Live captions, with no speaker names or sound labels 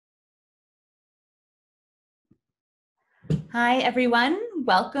Hi, everyone.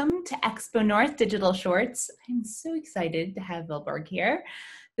 Welcome to XpoNorth Digital Shorts. I'm so excited to have Vilborg here.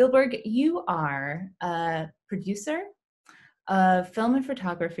 Vilborg, you are a producer of film and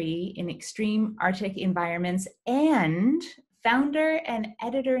photography in extreme Arctic environments and founder and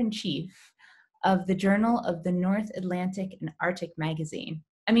editor-in-chief of the Journal of the North Atlantic and Arctic magazine.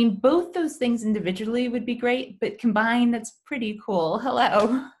 I mean, both those things individually would be great, but combined, that's pretty cool.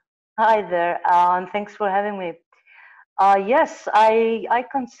 Hello. Hi there, and thanks for having me. Yes, I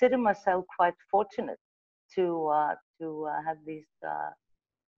consider myself quite fortunate to have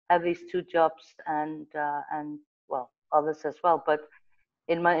these two jobs and well others as well. But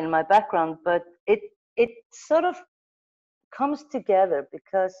in my background, but it sort of comes together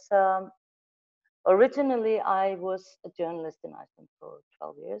because originally I was a journalist in Iceland for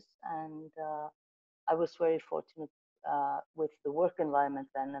 12 years, and I was very fortunate with the work environment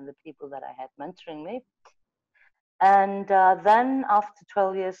then and the people that I had mentoring me. And then after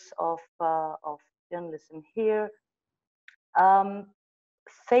 12 years of journalism here,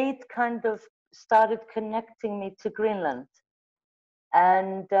 fate kind of started connecting me to Greenland.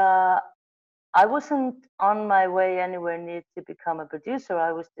 And I wasn't on my way anywhere near to become a producer.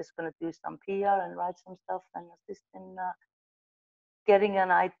 I was just going to do some PR and write some stuff and assist in getting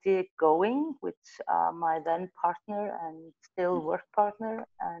an idea going, which my then partner and still work partner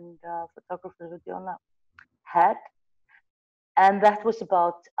and photographer JONAA had. And that was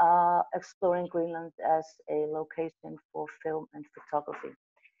about exploring Greenland as a location for film and photography.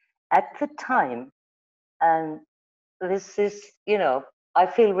 At the time, and this is, I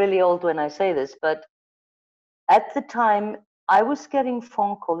feel really old when I say this, but at the time, I was getting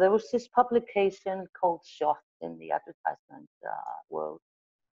phone call. There was this publication called Shot in the advertisement world.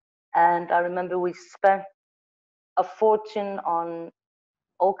 And I remember we spent a fortune on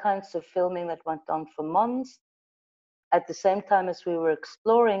all kinds of filming that went on for months. At the same time as we were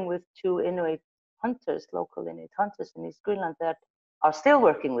exploring with two Inuit hunters, local Inuit hunters in East Greenland that are still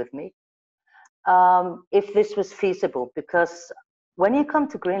working with me, if this was feasible. Because when you come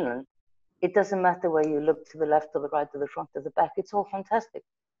to Greenland, it doesn't matter where you look, to the left or the right or the front or the back, it's all fantastic.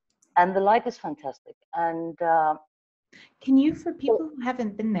 And the light is fantastic. And can you, for people who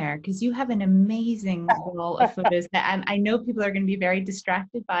haven't been there, because you have an amazing wall of photos that I know people are going to be very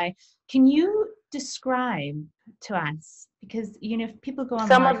distracted by, can you describe to us, because if people go online,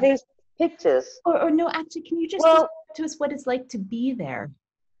 some of these pictures, or no, actually, can you just describe to us what it's like to be there?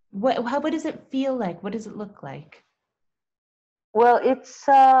 What does it feel like? What does it look like? Well, it's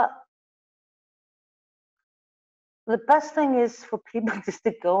the best thing is for people just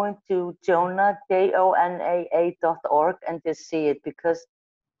to go into JONAA, JONAA.org, and just see it, because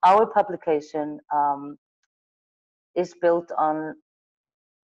our publication is built on,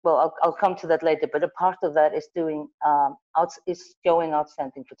 well, I'll come to that later, but a part of that is doing is showing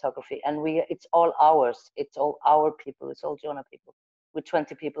outstanding photography, and it's all ours. It's all our people. It's all JONAA people, with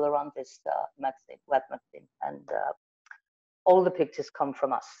 20 people around this magazine, web magazine, and all the pictures come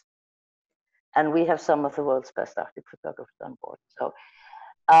from us. And we have some of the world's best Arctic photographers on board. So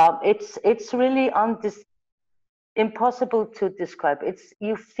it's really impossible to describe.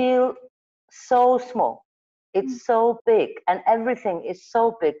 You feel so small. It's so big, and everything is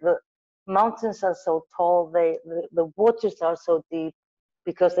so big. The mountains are so tall. The waters are so deep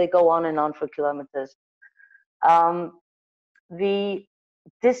because they go on and on for kilometers. The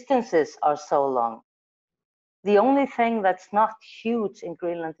distances are so long. The only thing that's not huge in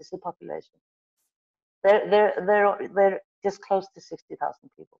Greenland is the population. They're just close to 60,000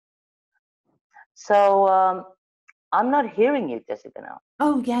 people. So I'm not hearing you, Jessica, now.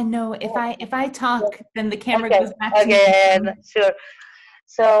 Oh yeah, no. If I talk, then the camera okay. goes back. Okay, to sure.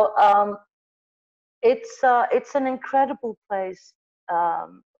 So it's an incredible place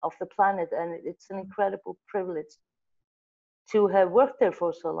of the planet, and it's an incredible privilege to have worked there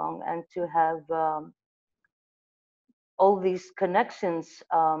for so long and to have all these connections.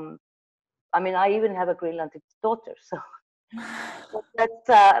 I mean, I even have a Greenlandic daughter, so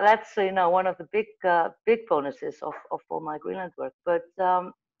that's one of the big bonuses of all my Greenland work. But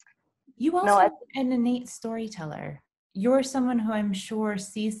you also are an innate storyteller. You're someone who I'm sure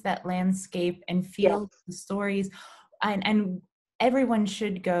sees that landscape and feels the stories, and everyone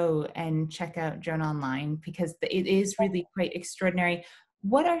should go and check out JONAA online, because it is really quite extraordinary.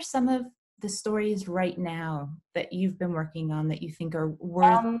 What are some of the stories right now that you've been working on that you think are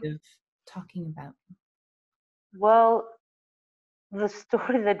worthy of talking about? Well, the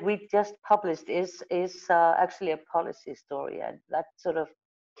story that we just published is actually a policy story, and that sort of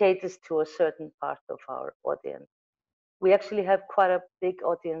caters to a certain part of our audience. We actually have quite a big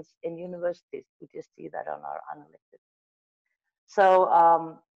audience in universities. We just see that on our analytics.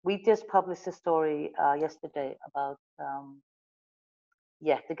 So we just published a story yesterday about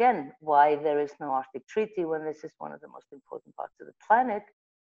yet again why there is no Arctic Treaty when this is one of the most important parts of the planet,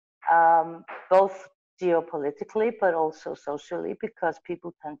 both geopolitically but also socially, because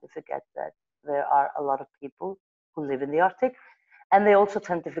people tend to forget that there are a lot of people who live in the Arctic, and they also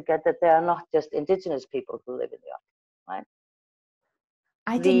tend to forget that there are not just indigenous people who live in the Arctic, right?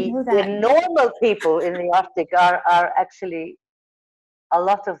 I didn't know The that. normal people in the Arctic are actually a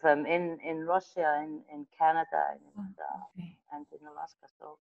lot of them in Russia, in Canada, Okay. and in Alaska.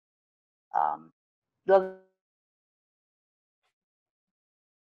 So, well,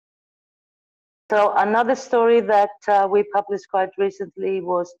 so another story that we published quite recently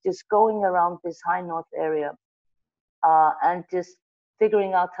was just going around this high north area and just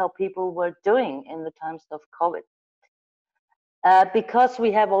figuring out how people were doing in the times of COVID. Because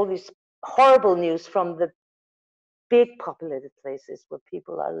we have all this horrible news from the big populated places where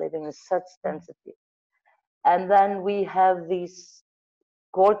people are living in such density. And then we have these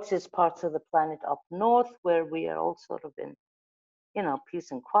gorgeous parts of the planet up north where we are all sort of in, you know,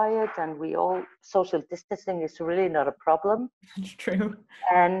 peace and quiet, and we all, social distancing is really not a problem. That's true.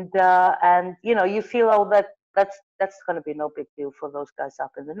 And you know, you feel, oh, that's going to be no big deal for those guys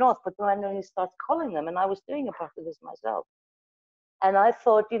up in the north. But when you start calling them, and I was doing a part of this myself, and I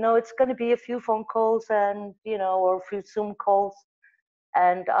thought, you know, it's going to be a few phone calls and, you know, or a few Zoom calls,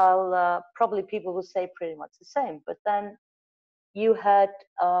 and I'll probably people will say pretty much the same. But then you had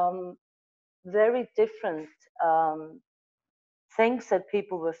very different things that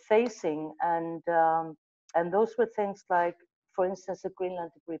people were facing, and those were things like, for instance, a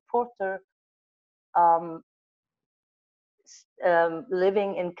Greenlandic reporter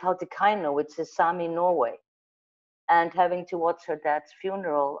living in Kautokeino, which is Sami Norway, and having to watch her dad's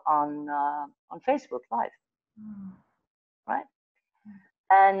funeral on Facebook Live, right?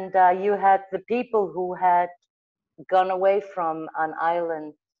 And you had the people who had gone away from an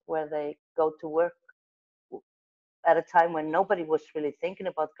island where they go to work at a time when nobody was really thinking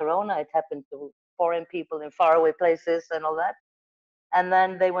about Corona. It happened to foreign people in faraway places and all that. And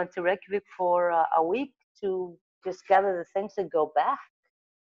then they went to Reykjavik for a week to just gather the things and go back.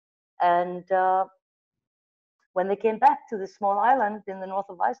 And when they came back to the small island in the north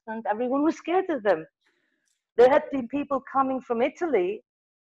of Iceland, everyone was scared of them. There had been people coming from Italy,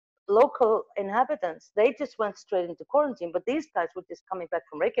 local inhabitants. They just went straight into quarantine, but these guys were just coming back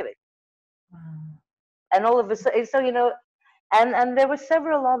from Reykjavik. Wow. And all of a sudden, so you know, and there were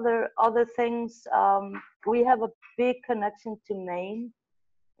several other things. We have a big connection to Maine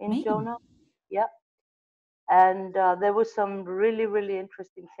in Maine. JONAA, yeah, and there were some really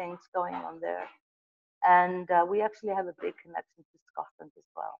interesting things going on there, and we actually have a big connection to Scotland as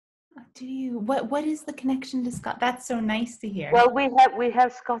well. Do you? What is the connection to Scott? That's so nice to hear. Well, we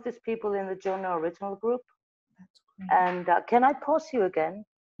have Scottish people in the JONAA original group. That's great. And can I pause you again?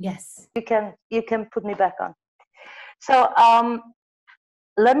 Yes. You can put me back on. So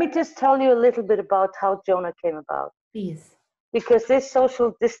let me just tell you a little bit about how JONAA came about. Please. Because this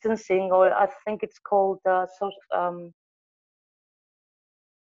social distancing, or I think it's called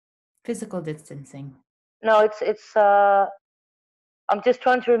Physical distancing. no, it's I'm just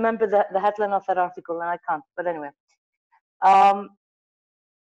trying to remember the headline of that article, and I can't. But anyway,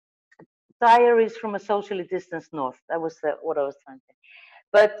 Diaries from a Socially Distanced North. That was what I was trying to say.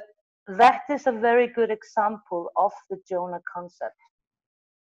 But that is a very good example of the JONAA concept,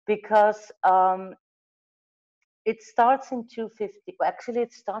 because it starts in 250. Actually,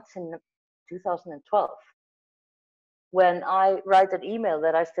 it starts in 2012 when I write an email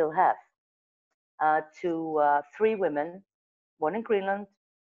that I still have to 3 women, 1 in Greenland,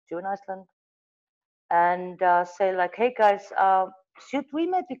 2 in Iceland, and say like, hey guys, should we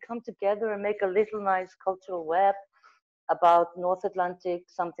maybe come together and make a little nice cultural web about North Atlantic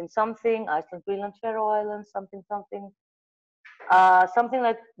something, Iceland, Greenland, Faroe Islands, something, something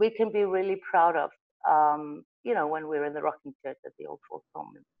that we can be really proud of, you know, when we're in the rocking chair at the old folks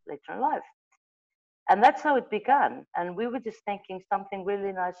home later in life. And that's how it began. And we were just thinking something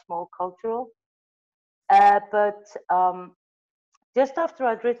really nice, small, cultural. But just after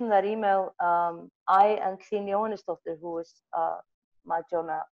I'd written that email, I and Einarsdóttir, who was my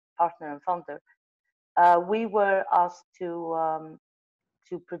JONAA partner and founder, we were asked to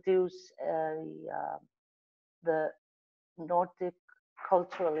produce the Nordic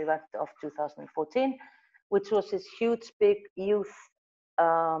cultural event of 2014, which was this huge, big youth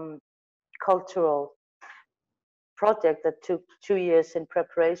cultural project that took 2 years in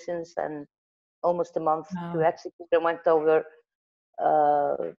preparations and almost a month to execute, and went over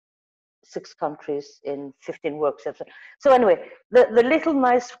 6 countries in 15 workshops. So anyway, the little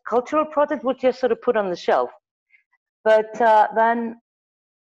nice cultural project was just sort of put on the shelf. But then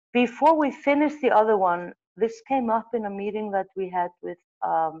before we finished the other one, this came up in a meeting that we had with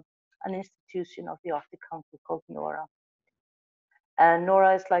an institution of the Arctic Council called NORA. And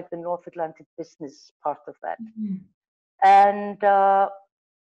NORA is like the North Atlantic business part of that. Mm-hmm. And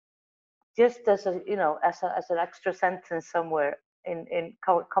just as a, as an extra sentence somewhere in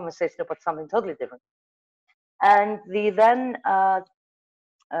conversation about something totally different. And the then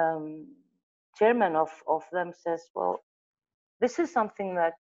chairman of them says, well, this is something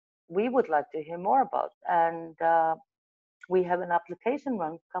that we would like to hear more about. And we have an application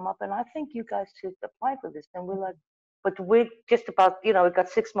run come up, and I think you guys should apply for this. And we're like, but we're just about, we got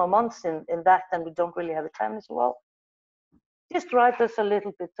 6 more months in that, and we don't really have the time. I said, well, just write us a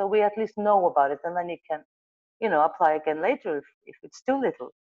little bit so we at least know about it, and then you can, apply again later if it's too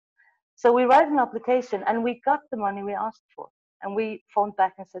little. So we write an application, and we got the money we asked for. And we phoned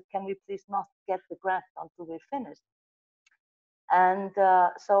back and said, can we please not get the grant until we're finished? And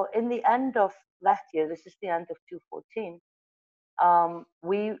so in the end of that year, this is the end of 2014,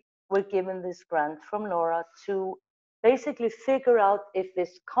 we were given this grant from NORA to basically figure out if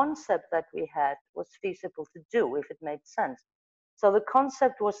this concept that we had was feasible to do, if it made sense. So the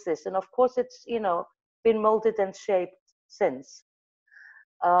concept was this, and of course it's, been molded and shaped since.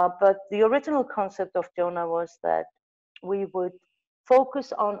 But the original concept of JONAA was that we would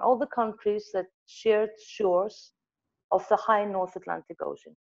focus on all the countries that shared shores of the high North Atlantic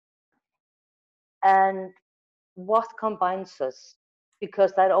Ocean. And what combines us?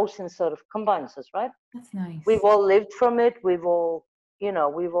 Because that ocean sort of combines us, right? That's nice. We've all lived from it. We've all,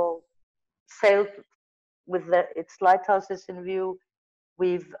 we've all sailed with its lighthouses in view.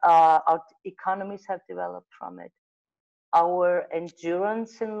 Our economies have developed from it. Our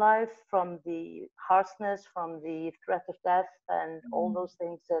endurance in life, from the harshness, from the threat of death, and all those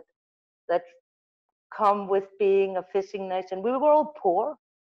things that come with being a fishing nation. We were all poor.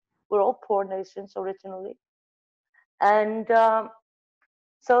 We're all poor nations originally. And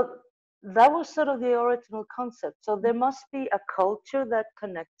so that was sort of the original concept. So there must be a culture that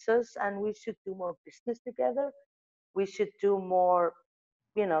connects us, and we should do more business together. We should do more,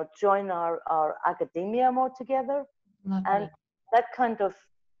 join our academia more together. Lovely. And that kind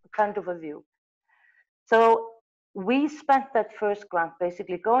of a view. So we spent that first grant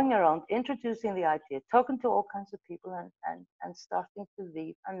basically going around, introducing the idea, talking to all kinds of people, and starting to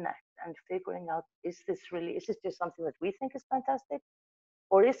leave a net and figuring out, is this just something that we think is fantastic,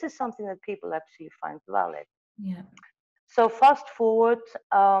 or is this something that people actually find valid? Yeah. So fast forward,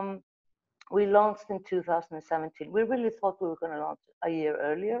 we launched in 2017. We really thought we were going to launch a year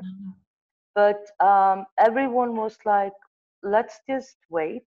earlier. Mm-hmm. But everyone was like, let's just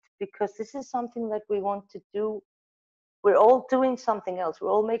wait, because this is something that we want to do. We're all doing something else.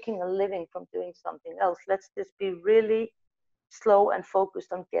 We're all making a living from doing something else. Let's just be really slow and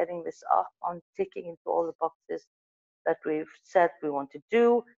focused on getting this up, on ticking into all the boxes that we've said we want to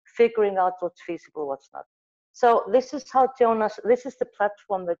do, figuring out what's feasible, what's not. So this is how this is the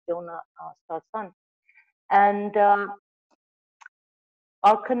platform that JONAA starts on. And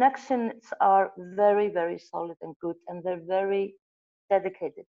our connections are very, very solid and good, and they're very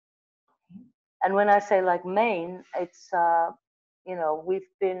dedicated. And when I say like Maine, it's we've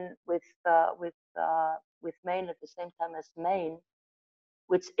been with Maine at the same time as Maine,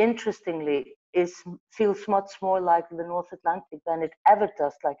 which interestingly feels much more like the North Atlantic than it ever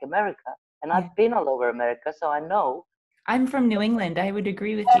does like America. And I've been all over America, so I know. I'm from New England. I would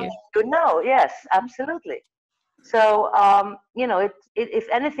agree with you. You know, yes, absolutely. So, if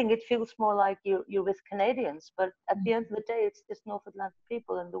anything, it feels more like you're with Canadians. But at the end of the day, it's just North Atlantic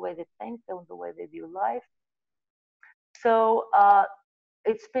people and the way they think and the way they view life. So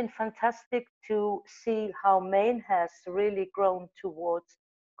it's been fantastic to see how Maine has really grown towards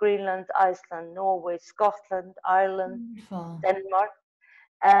Greenland, Iceland, Norway, Scotland, Ireland, Wonderful. Denmark,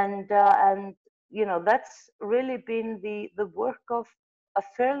 and that's really been the work of a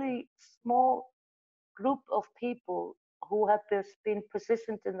fairly small group of people who have just been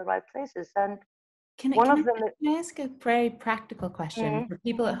positioned in the right places. And can I ask a very practical question for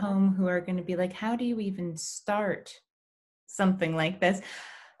people at home who are going to be like, how do you even start something like this?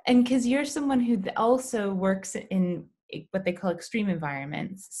 And because you're someone who also works in what they call extreme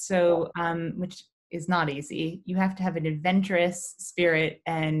environments, so which is not easy. You have to have an adventurous spirit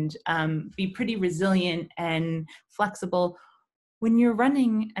and be pretty resilient and flexible. When you're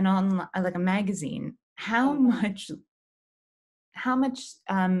running an online, like a magazine, how much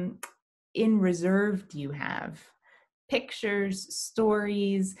in reserve do you have pictures,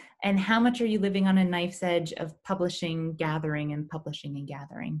 stories, and how much are you living on a knife's edge of publishing, gathering, and publishing and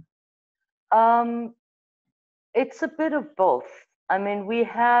gathering? It's a bit of both. I mean, we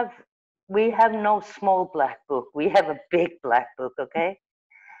have no small black book. We have a big black book, okay?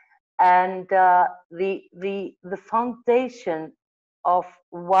 And the foundation of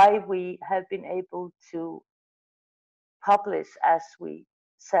why we have been able to publish as we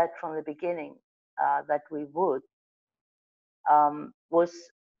said from the beginning that we would was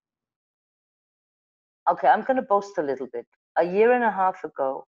okay. I'm going to boast a little bit. A year and a half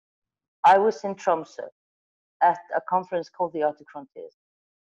ago, I was in Tromsø at a conference called the Arctic Frontiers,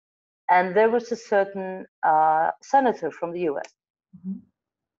 and there was a certain senator from the US,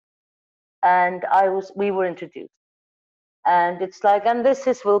 and we were introduced. And it's like, and this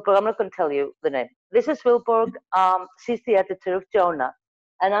is Vilborg. I'm not going to tell you the name. This is Vilborg. She's the editor of JONAA,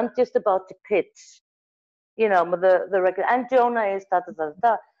 and I'm just about to pitch, the record. And JONAA is da da da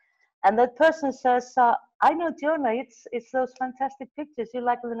da. And that person says, "I know JONAA. It's those fantastic pictures you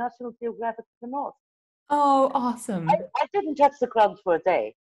like with the National Geographic of the North." Oh, awesome. I didn't touch the ground for a day,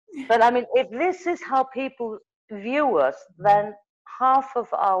 but I mean, if this is how people view us, then half of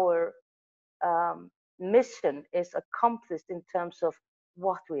our mission is accomplished in terms of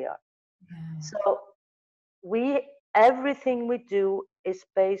what we are. Yeah. So everything we do is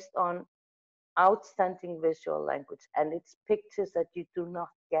based on outstanding visual language, and it's pictures that you do not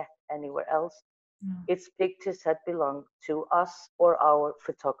get anywhere else. No. It's pictures that belong to us or our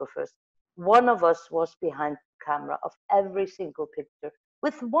photographers. One of us was behind the camera of every single picture,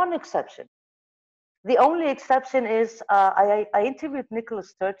 with one exception. The only exception is I interviewed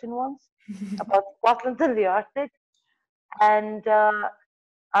Nicholas Sturgeon once about Scotland and the Arctic, and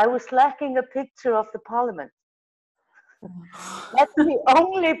I was lacking a picture of the Parliament. That's the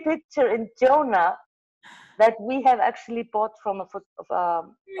only picture in JONAA that we have actually bought from a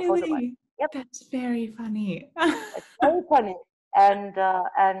photo. Really? Yep. That's very funny. It's very funny, and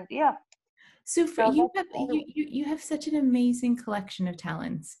yeah. So for So you have such an amazing collection of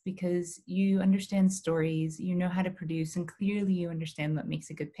talents because you understand stories, you know how to produce, and clearly you understand what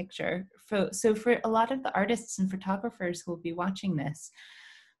makes a good picture. So for a lot of the artists and photographers who will be watching this,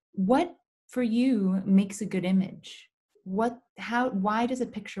 what for you makes a good image? Why does a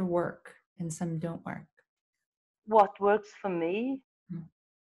picture work and some don't work? what works for me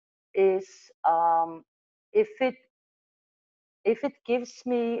is if it gives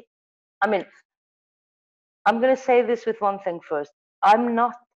me, I mean, I'm going to say this with one thing first. I'm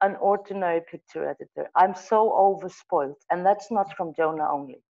not an ordinary picture editor. I'm so overspoiled, and that's not from JONAA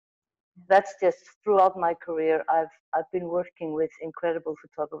only. That's just throughout my career. I've been working with incredible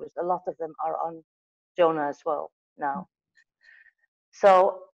photographers. A lot of them are on JONAA as well now.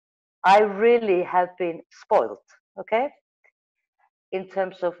 So I really have been spoiled, okay, in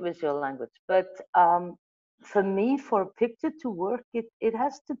terms of visual language. But for me, for a picture to work, it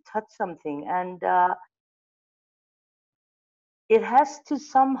has to touch something, and it has to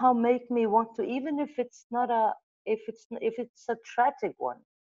somehow make me want to, even if it's not if it's a tragic one,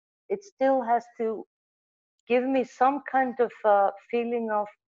 it still has to give me some kind of feeling of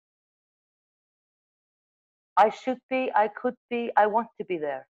I should be, I could be, I want to be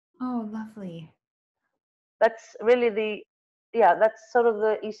there. Oh, lovely. That's really that's sort of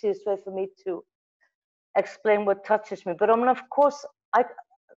the easiest way for me to explain what touches me. But I mean, of course,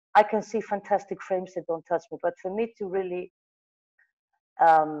 I can see fantastic frames that don't touch me. But for me to really,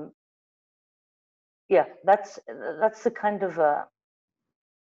 that's the kind of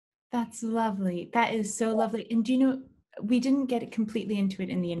That's lovely. That is so lovely. And do you know, we didn't get completely into it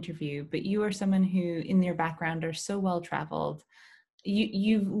in the interview, but you are someone who, in your background, are so well traveled.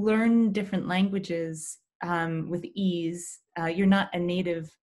 You've learned different languages with ease. You're not a native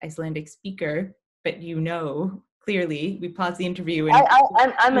Icelandic speaker, but clearly. We paused the interview and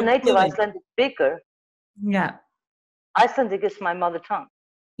I'm a native fluent. Icelandic speaker. Yeah. Icelandic is my mother tongue.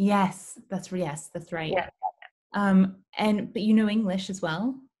 Yes, that's right. Yeah. But you know English as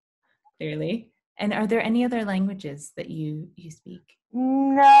well, clearly. And are there any other languages that you speak?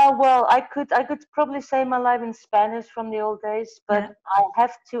 No, well, I could probably say my life in Spanish from the old days, but Yeah. I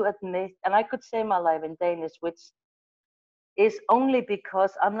have to admit, and I could say my life in Danish, which is only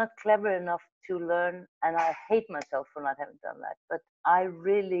because I'm not clever enough to learn, and I hate myself for not having done that. But I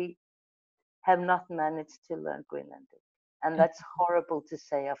really have not managed to learn Greenlandic, and that's horrible to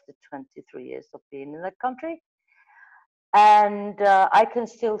say after 23 years of being in that country. And I can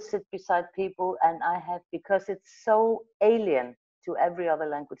still sit beside people, and I have, because it's so alien to every other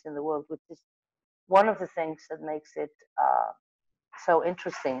language in the world, which is one of the things that makes it so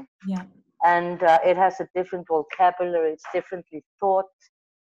interesting. Yeah. and it has a different vocabulary. It's differently thought,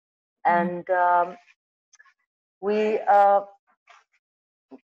 and we.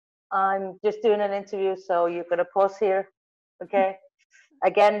 I'm just doing an interview, so you're gonna pause here, okay?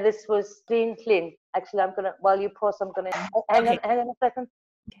 Again, this was clean. Actually, I'm gonna, while you pause, I'm gonna hang on a second.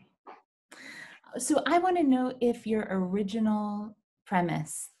 Okay. So I want to know if your original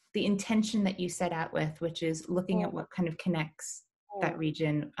premise, the intention that you set out with, which is looking at what kind of connects that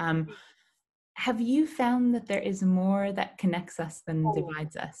region, have you found that there is more that connects us than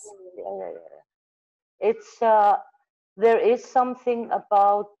divides us? Yeah. It's there is something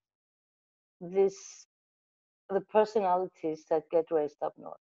about the personalities that get raised up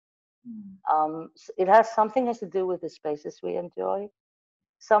north. It has to do with the spaces we enjoy.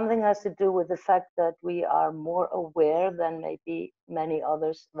 Something has to do with the fact that we are more aware than maybe many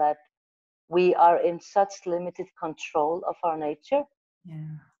others that we are in such limited control of our nature.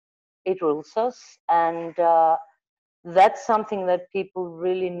 Yeah. It rules us, and that's something that people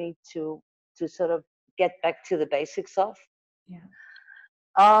really need to sort of get back to the basics of. Yeah.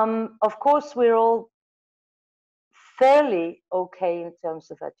 Of course, we're all fairly okay in terms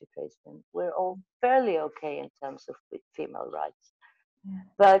of education. We're all fairly okay in terms of female rights,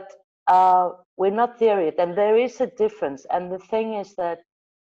 but we're not there yet, and there is a difference. And the thing is that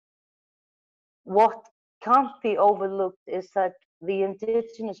what can't be overlooked is that the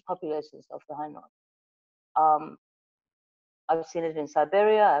indigenous populations of the High North. I've seen it in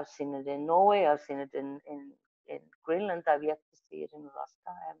Siberia, I've seen it in Norway, I've seen it in Greenland. I've yet to see it in Alaska.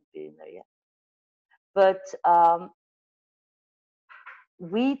 I haven't been there yet. But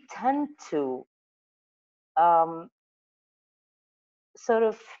we tend to sort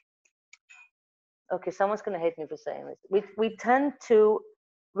of, okay, someone's going to hate me for saying this. We tend to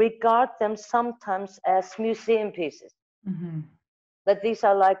regard them sometimes as museum pieces. That these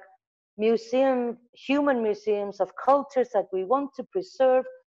are like human museums of cultures that we want to preserve,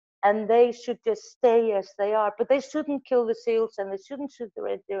 and they should just stay as they are. But they shouldn't kill the seals, and they shouldn't shoot the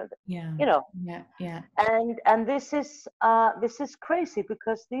reindeer. Yeah. You know. Yeah. And this is crazy,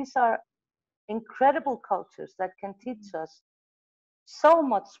 because these are incredible cultures that can teach us so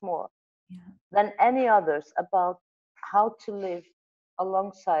much more than any others about how to live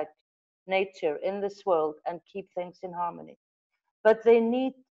alongside nature in this world and keep things in harmony. But they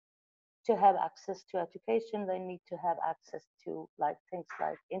need to have access to education. They need to have access to things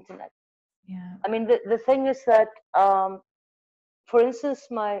like internet. Yeah. I mean, the thing is that, for instance,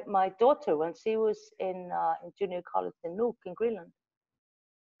 my daughter, when she was in junior college in Nuuk in Greenland,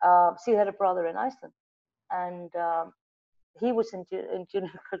 she had a brother in Iceland, and he was in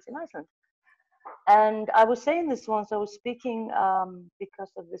junior college in Iceland. And I was saying this once. I was speaking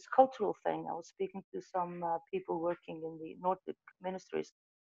because of this cultural thing. I was speaking to some people working in the Nordic ministries,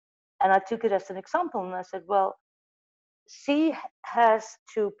 and I took it as an example. And I said, well, she has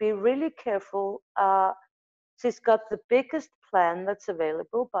to be really careful. She's got the biggest plan that's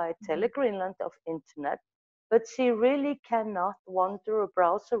available by Tele Greenland of internet, but she really cannot wander or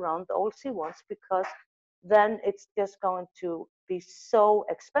browse around all she wants, because then it's just going to be so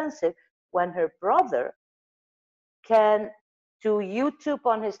expensive, when her brother can do YouTube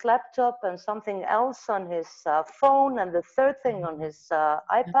on his laptop and something else on his phone and the third thing on his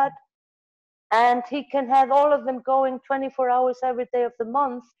iPad. And he can have all of them going 24 hours every day of the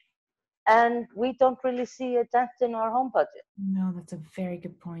month. And we don't really see a dent in our home budget. No, that's a very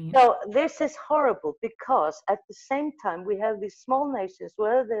good point. So this is horrible, because at the same time, we have these small nations,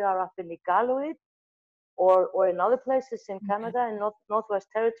 whether they are up in Iqaluit or in other places in Canada, in Northwest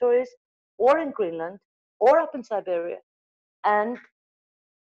Territories, or in Greenland, or up in Siberia. And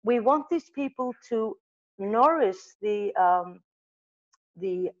we want these people to nourish their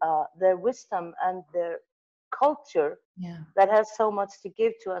wisdom and their culture that has so much to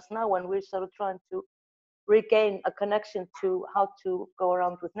give to us now, when we're sort of trying to regain a connection to how to go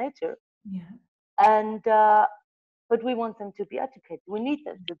around with nature. And but we want them to be educated. We need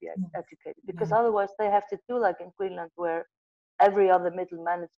them to be educated, because otherwise they have to do like in Greenland, where every other middle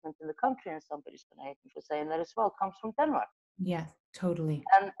management in the country, and somebody's going to hate me for saying that as well, comes from Denmark. Yeah, totally.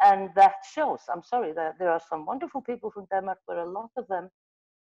 And that shows. I'm sorry, that there are some wonderful people from Denmark, but a lot of them,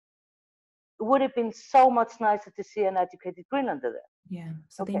 it would have been so much nicer to see an educated Greenlander there. Yeah,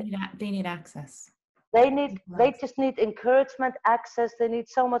 so they need access. They just need encouragement, access. They need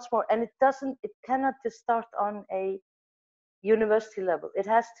so much more, and it cannot just start on a university level. It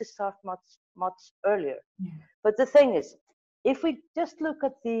has to start much earlier. But the thing is, if we just look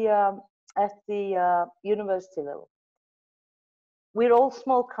at the university level, we're all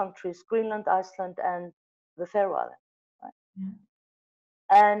small countries: Greenland, Iceland, and the Faroe Islands, right?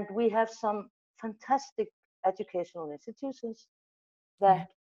 And we have some fantastic educational institutions that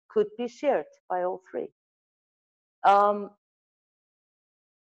could be shared by all three.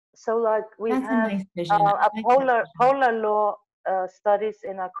 So like we That's a have nice vision. a I like that vision. polar law studies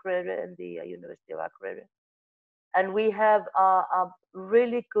in Akureyri, in the University of Akureyri. And we have a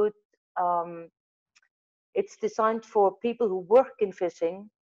really good, it's designed for people who work in fishing,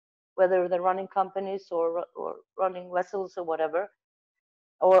 whether they're running companies or running vessels or whatever,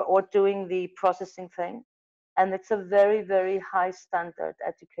 or doing the processing thing. And it's a very, very high standard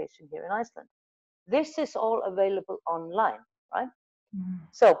education here in Iceland. This is all available online, right? Mm.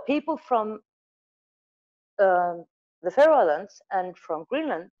 So people from the Faroe Islands and from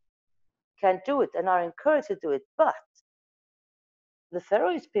Greenland can do it and are encouraged to do it, but the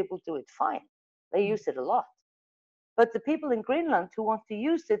Faroese people do it fine. They use it a lot. But the people in Greenland who want to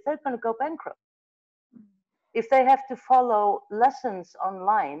use it, they're going to go bankrupt. If they have to follow lessons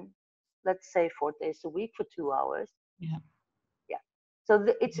online, let's say 4 days a week for 2 hours. Yeah. Yeah. So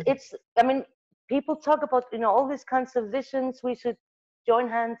it's, I mean, people talk about, all these kinds of visions. We should join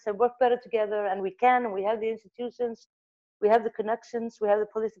hands and work better together, and we can, and we have the institutions, we have the connections, we have the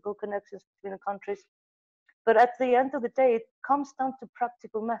political connections between the countries. But at the end of the day, it comes down to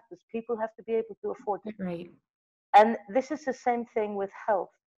practical methods. People have to be able to afford it. Right. And this is the same thing with health.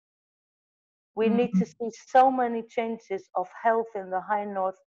 We need to see so many changes of health in the high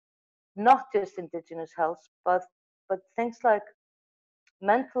north, not just indigenous health, but things like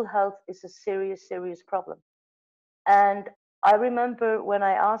mental health is a serious, serious problem. And I remember when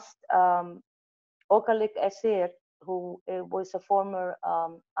I asked Okalik Esir, who was a former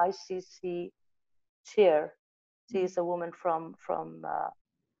ICC chair. She is a woman from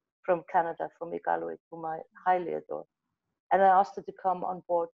Canada, from Iqaluit, whom I highly adore. And I asked her to come on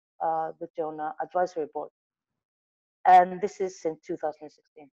board the JONAA advisory board. And this is in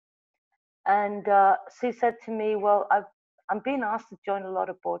 2016. And she said to me, well, I'm being asked to join a lot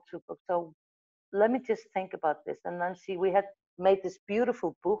of boards, so let me just think about this. And then we had made this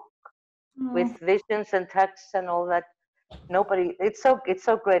beautiful book with visions and texts and all that. It's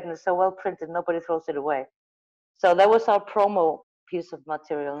so great and it's so well printed, nobody throws it away. So that was our promo piece of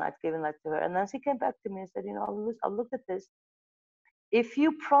material, and I'd given that to her. And then she came back to me and said, I've looked at this. If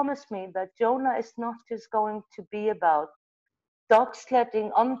you promise me that JONAA is not just going to be about dog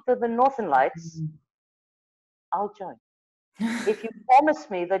sledding under the Northern Lights, I'll join. If you promise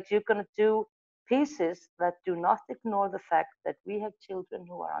me that you're going to do pieces that do not ignore the fact that we have children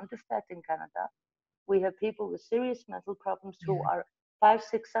who are underfed in Canada, we have people with serious mental problems who are 500,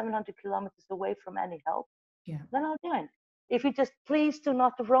 600, 700 kilometers away from any help, then I'll join. If you just please do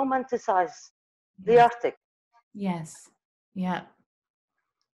not romanticize the Arctic. Yes. Yeah.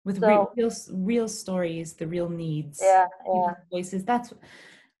 With real stories, the real needs, people's voices. That's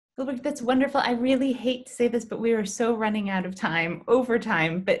wonderful. I really hate to say this, but we are so running out of time, over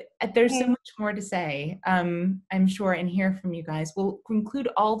time, but there's so much more to say, I'm sure, and hear from you guys. We'll include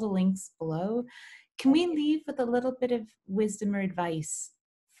all the links below. Can we leave with a little bit of wisdom or advice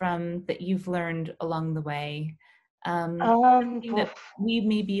that you've learned along the way? Something that we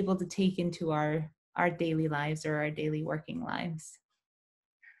may be able to take into our daily lives or our daily working lives.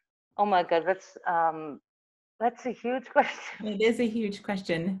 Oh my God, that's a huge question. It is a huge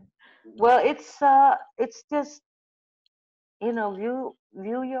question. Well, it's just, view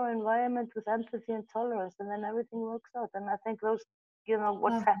your environment with empathy and tolerance, and then everything works out. And I think those,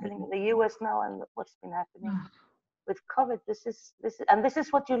 what's happening in the US now and what's been happening with COVID, this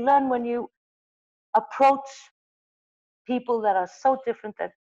is what you learn when you approach people that are so different,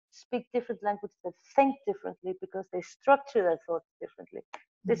 that speak different languages, that think differently, because they structure their thoughts differently.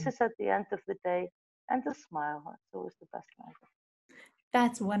 This is at the end of the day, and a smile. That's always the best answer.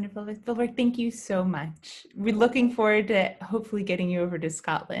 That's wonderful, Ms. Vilborg. Thank you so much. We're looking forward to hopefully getting you over to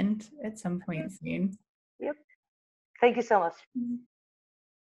Scotland at some point soon. Yep. Thank you so much.